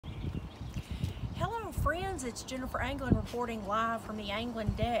friends, it's Jennifer Anglin reporting live from the Anglin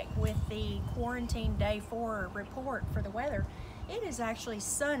deck with the quarantine day 4 report for the weather. It is actually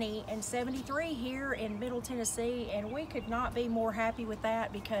sunny and 73 here in Middle Tennessee, and we could not be more happy with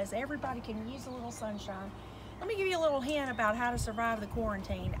that because everybody can use a little sunshine. Let me give you a little hint about how to survive the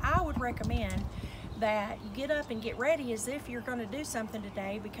quarantine. I would recommend that you get up and get ready as if you're going to do something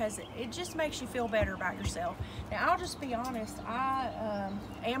today, because it just makes you feel better about yourself. Now, I'll just be honest, I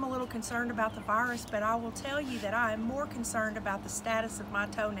am a little concerned about the virus, but I will tell you that I am more concerned about the status of my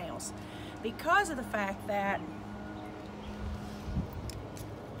toenails because of the fact that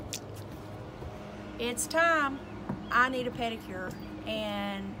it's time. I need a pedicure,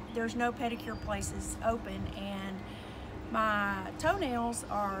 and there's no pedicure places open, and my toenails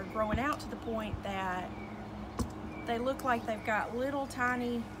are growing out to the point that they look like they've got little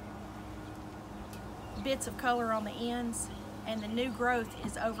tiny bits of color on the ends, and the new growth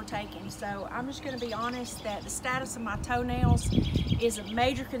is overtaking. So I'm just going to be honest that the status of my toenails is a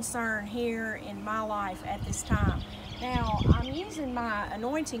major concern here in my life at this time. Now, I'm using my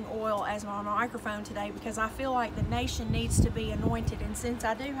anointing oil as my microphone today because I feel like the nation needs to be anointed, and since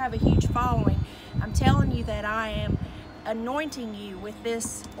I do have a huge following, I'm telling you that I am anointing you with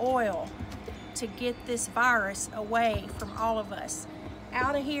this oil to get this virus away from all of us,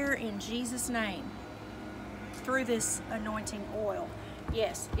 out of here in Jesus' name, through this anointing oil.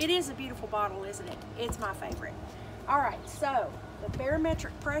 Yes, it is a beautiful bottle, isn't it? It's my favorite. All right, so the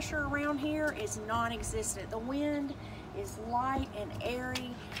barometric pressure around here is non-existent. The wind is light and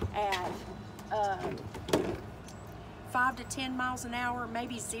airy at 5 to 10 miles an hour,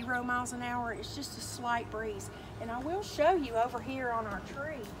 maybe 0 miles an hour. It's just a slight breeze. And I will show you over here on our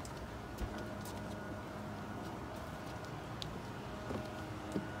tree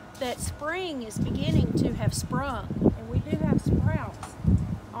that spring is beginning to have sprung, and we do have sprouts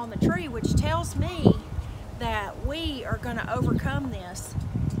on the tree, which tells me that we are going to overcome this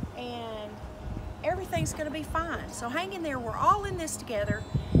and everything's going to be fine. So hang in there. We're all in this together.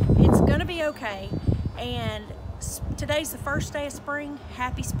 It's going to be okay. And today's the first day of spring.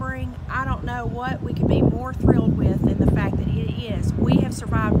 Happy spring. I don't know what we could be more thrilled with than the fact that it is. We have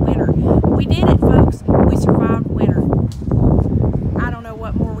survived winter. We did it, folks. We survived winter. I don't know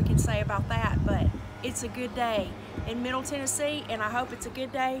what more we can say about that, but it's a good day in Middle Tennessee, and I hope it's a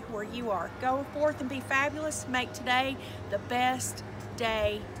good day where you are. Go forth and be fabulous. Make today the best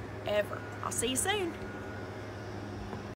day ever. I'll see you soon.